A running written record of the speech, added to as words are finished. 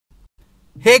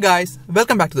Hey guys,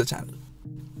 welcome back to the channel.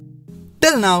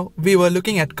 Till now, we were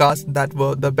looking at cars that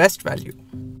were the best value.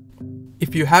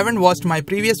 If you haven't watched my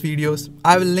previous videos,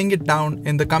 I will link it down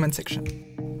in the comment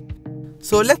section.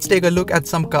 So let's take a look at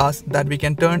some cars that we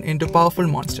can turn into powerful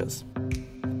monsters.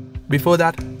 Before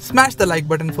that, smash the like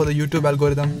button for the YouTube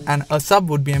algorithm and a sub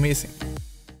would be amazing.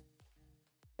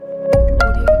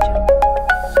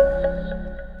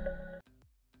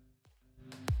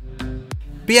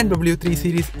 BMW 3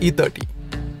 Series E30.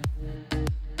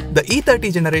 The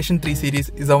E30 Generation 3 Series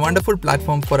is a wonderful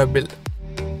platform for a build.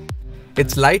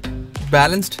 It's light,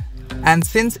 balanced, and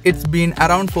since it's been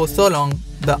around for so long,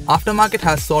 the aftermarket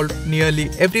has solved nearly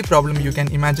every problem you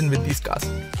can imagine with these cars.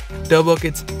 Turbo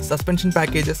kits, suspension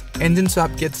packages, engine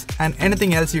swap kits, and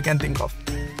anything else you can think of.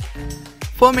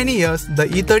 For many years, the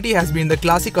E30 has been the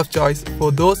classic of choice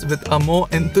for those with a more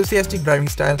enthusiastic driving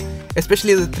style,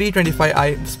 especially the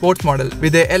 325i sports model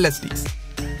with their LSDs.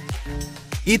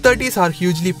 E30s are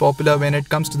hugely popular when it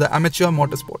comes to the amateur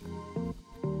motorsport.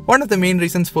 One of the main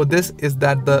reasons for this is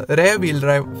that the rear-wheel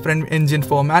drive front engine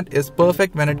format is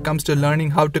perfect when it comes to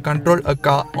learning how to control a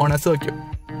car on a circuit.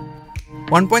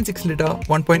 1.6 litre,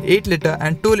 1.8 litre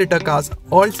and 2 litre cars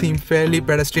all seem fairly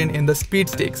pedestrian in the speed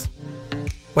stakes.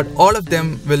 But all of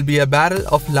them will be a barrel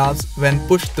of laughs when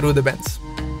pushed through the bends.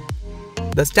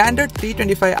 The standard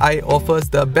 325i offers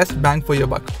the best bang for your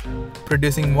buck,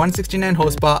 producing 169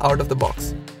 horsepower out of the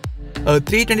box. A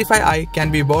 325i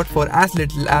can be bought for as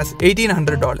little as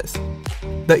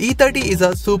 $1,800. The E30 is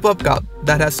a superb car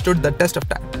that has stood the test of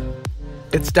time.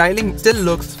 Its styling still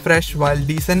looks fresh while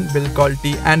decent build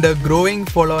quality and a growing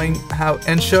following have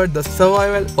ensured the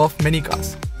survival of many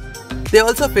cars. They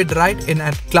also fit right in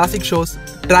at classic shows,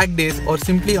 track days or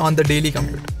simply on the daily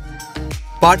commute.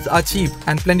 Parts are cheap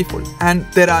and plentiful and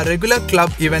there are regular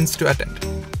club events to attend.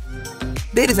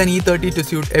 There is an E30 to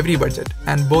suit every budget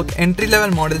and both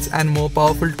entry-level models and more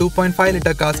powerful 2.5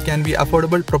 litre cars can be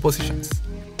affordable propositions.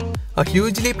 A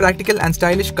hugely practical and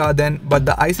stylish car then, but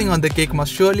the icing on the cake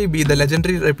must surely be the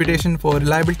legendary reputation for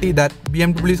reliability that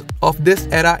BMWs of this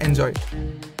era enjoy.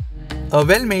 A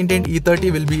well-maintained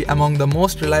E30 will be among the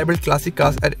most reliable classic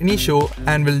cars at any show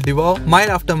and will devour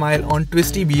mile after mile on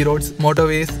twisty B roads,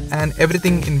 motorways and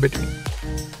everything in between.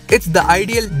 It's the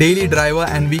ideal daily driver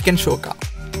and weekend show car.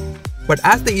 But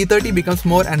as the E30 becomes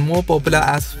more and more popular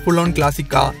as full-on classic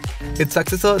car, its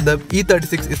successor, the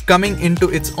E36, is coming into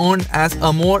its own as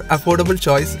a more affordable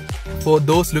choice for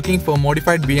those looking for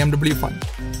modified BMW fun.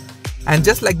 And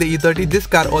just like the E30, this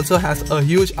car also has a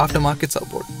huge aftermarket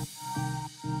support.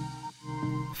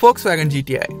 Volkswagen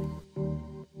GTI.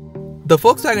 The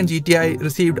Volkswagen GTI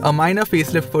received a minor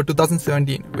facelift for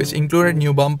 2017, which included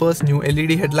new bumpers, new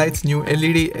LED headlights, new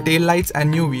LED taillights and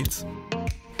new wheels.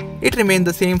 It remained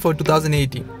the same for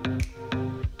 2018.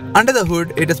 Under the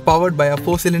hood, it is powered by a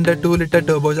 4-cylinder 2-litre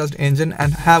turbocharged engine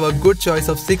and have a good choice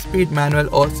of 6-speed manual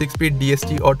or 6-speed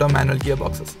DSG auto manual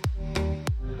gearboxes.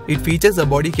 It features a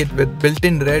body kit with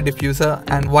built-in rear diffuser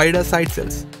and wider side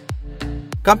sills.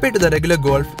 Compared to the regular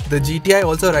Golf, the GTI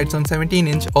also rides on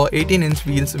 17-inch or 18-inch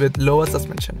wheels with lower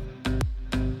suspension.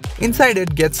 Inside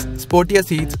it gets sportier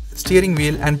seats, steering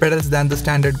wheel and pedals than the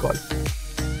standard Golf.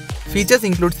 Features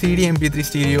include CD MP3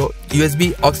 stereo,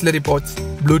 USB auxiliary ports,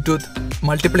 Bluetooth,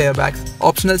 multiple airbags,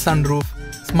 optional sunroof,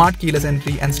 smart keyless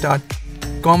entry and start,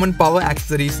 common power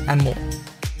accessories and more.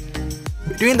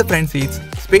 Between the front seats,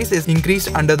 space is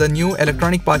increased under the new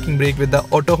electronic parking brake with the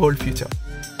auto hold feature.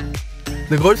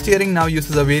 The Golf steering now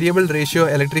uses a variable ratio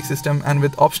electric system and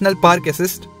with optional park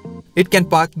assist, it can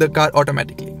park the car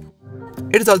automatically.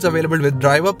 It is also available with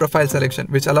driver profile selection,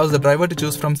 which allows the driver to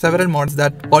choose from several modes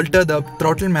that alter the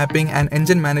throttle mapping and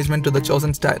engine management to the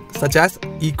chosen style, such as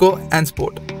Eco and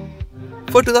Sport.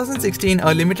 For 2016,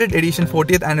 a limited edition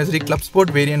 40th anniversary Club Sport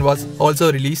variant was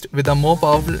also released with a more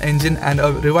powerful engine and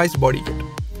a revised body kit.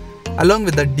 Along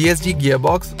with the DSG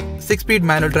gearbox, 6-speed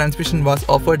manual transmission was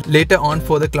offered later on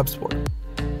for the Club Sport.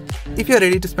 If you are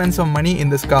ready to spend some money in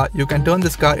this car, you can turn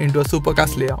this car into a supercar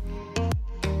slayer.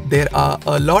 There are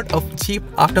a lot of cheap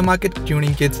aftermarket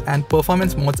tuning kits and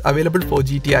performance modes available for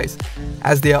GTIs,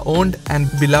 as they are owned and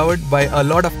beloved by a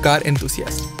lot of car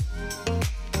enthusiasts.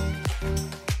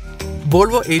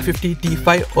 Volvo 850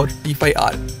 T5 or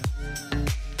T5R.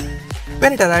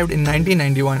 When it arrived in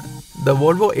 1991, the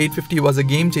Volvo 850 was a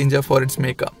game changer for its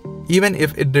maker, even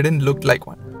if it didn't look like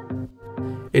one.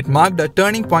 It marked a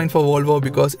turning point for Volvo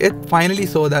because it finally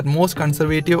saw that most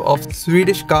conservative of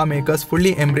Swedish car makers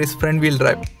fully embrace front-wheel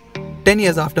drive, 10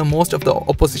 years after most of the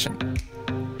opposition.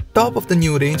 Top of the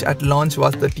new range at launch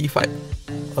was the T5,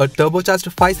 a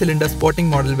turbocharged 5-cylinder sporting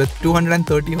model with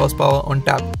 230 horsepower on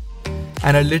tap.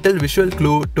 and a little visual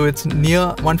clue to its near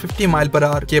 150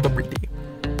 mph capability.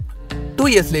 2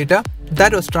 years later,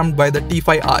 that was trumped by the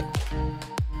T5R.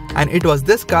 And it was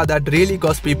this car that really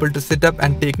caused people to sit up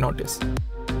and take notice.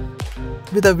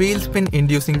 With a wheel spin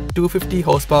inducing 250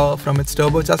 horsepower from its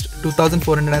turbocharged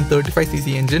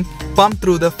 2435cc engine pumped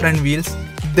through the front wheels,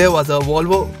 there was a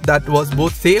Volvo that was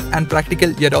both safe and practical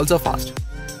yet also fast.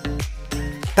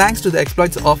 Thanks to the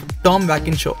exploits of Tom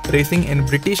Walkinshaw racing in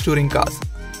British touring cars,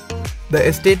 the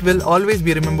estate will always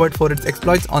be remembered for its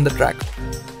exploits on the track.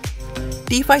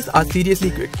 T5s are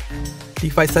seriously quick.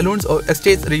 T5 saloons or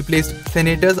estates replaced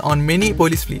senators on many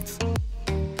police fleets.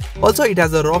 Also, it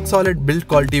has a rock-solid build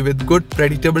quality with good,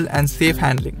 predictable and safe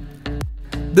handling.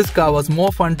 This car was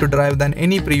more fun to drive than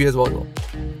any previous Volvo.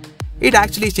 It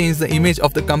actually changed the image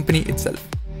of the company itself.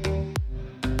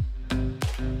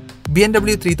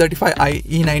 BMW 335i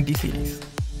E90 series.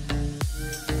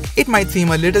 It might seem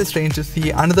a little strange to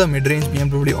see another mid-range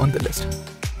BMW on the list.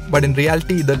 But in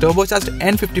reality, the turbocharged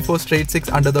N54 straight 6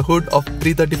 under the hood of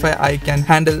 335i can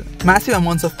handle massive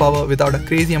amounts of power without a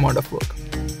crazy amount of work.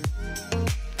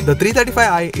 The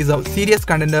 335i is a serious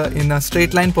contender in a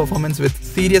straight line performance with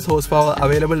serious horsepower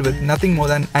available with nothing more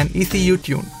than an ECU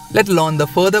tune, let alone the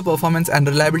further performance and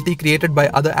reliability created by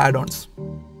other add-ons.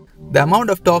 The amount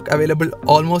of torque available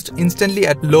almost instantly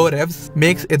at low revs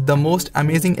makes it the most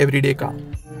amazing everyday car.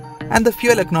 And the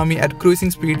fuel economy at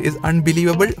cruising speed is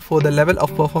unbelievable for the level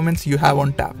of performance you have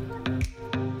on tap.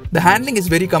 The handling is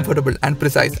very comfortable and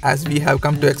precise as we have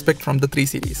come to expect from the 3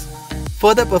 Series.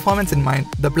 Further performance in mind,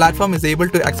 the platform is able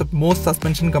to accept most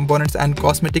suspension components and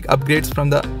cosmetic upgrades from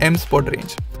the M Sport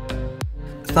range,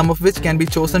 some of which can be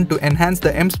chosen to enhance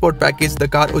the M Sport package the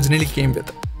car originally came with.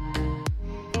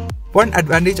 One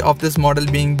advantage of this model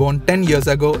being born 10 years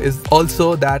ago is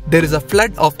also that there is a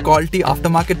flood of quality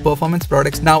aftermarket performance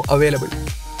products now available.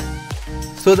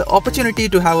 So the opportunity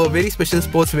to have a very special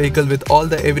sports vehicle with all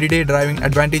the everyday driving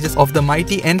advantages of the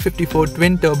mighty N54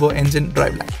 twin-turbo engine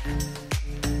driveline.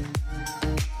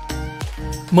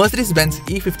 Mercedes-Benz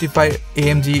E55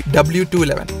 AMG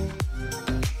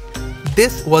W211.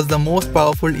 This was the most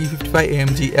powerful E55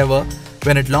 AMG ever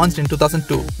when it launched in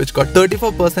 2002, which got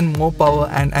 34% more power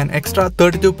and an extra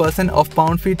 32% of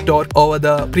pound-feet torque over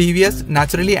the previous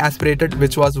naturally aspirated,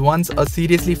 which was once a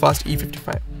seriously fast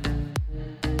E55.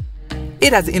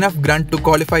 It has enough grunt to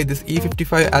qualify this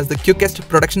E55 as the quickest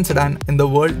production sedan in the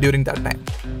world during that time.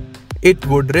 It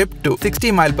would rip to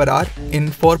 60 mph in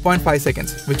 4.5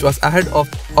 seconds, which was ahead of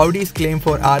Audi's claim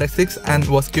for RS6 and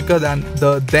was quicker than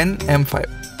the then M5.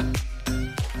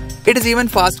 It is even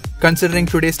fast considering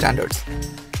today's standards.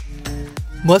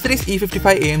 Mercedes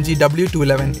E55 AMG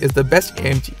W211 is the best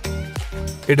AMG.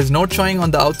 It is not showing on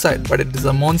the outside, but it is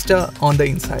a monster on the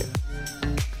inside.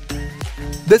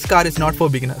 This car is not for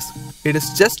beginners. It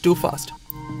is just too fast.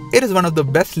 It is one of the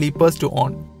best sleepers to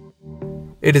own.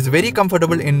 It is very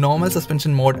comfortable in normal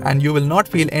suspension mode and you will not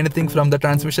feel anything from the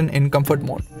transmission in comfort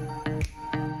mode.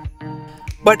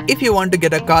 But if you want to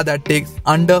get a car that takes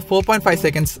under 4.5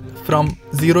 seconds from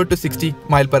 0 to 60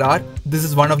 mph, this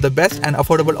is one of the best and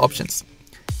affordable options.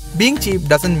 Being cheap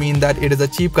doesn't mean that it is a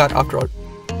cheap car after all.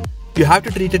 You have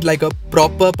to treat it like a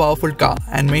proper powerful car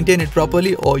and maintain it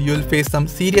properly or you'll face some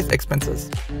serious expenses.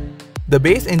 The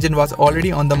base engine was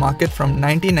already on the market from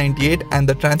 1998 and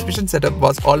the transmission setup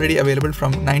was already available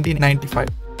from 1995.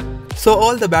 So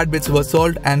all the bad bits were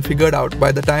solved and figured out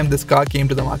by the time this car came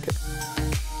to the market.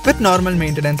 With normal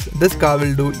maintenance, this car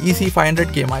will do easy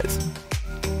 500k miles.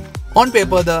 On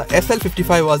paper, the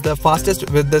SL55 was the fastest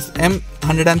with this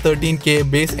M113K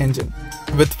base engine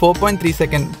with 4.3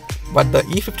 seconds, but the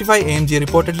E55 AMG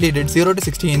reportedly did 0 to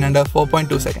 60 in under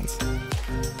 4.2 seconds.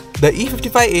 The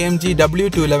E55 AMG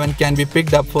W211 can be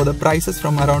picked up for the prices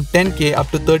from around 10k up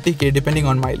to 30k depending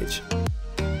on mileage.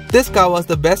 This car was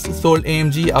the best sold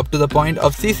AMG up to the point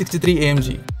of C63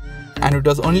 AMG, and it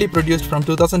was only produced from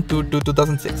 2002 to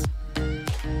 2006.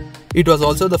 It was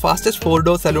also the fastest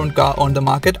 4-door saloon car on the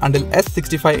market until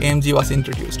S65 AMG was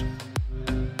introduced.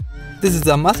 This is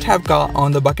a must-have car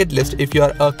on the bucket list if you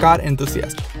are a car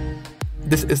enthusiast.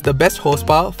 This is the best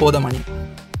horsepower for the money.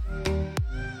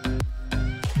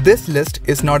 This list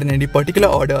is not in any particular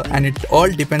order and it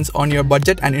all depends on your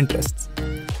budget and interests.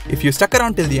 If you stuck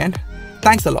around till the end,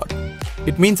 thanks a lot.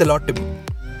 It means a lot to me.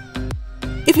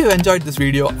 If you enjoyed this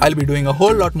video, I'll be doing a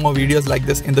whole lot more videos like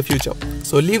this in the future.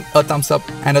 So leave a thumbs up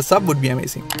and a sub would be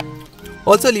amazing.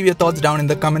 Also leave your thoughts down in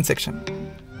the comment section.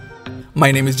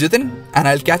 My name is Jitin and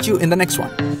I'll catch you in the next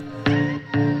one.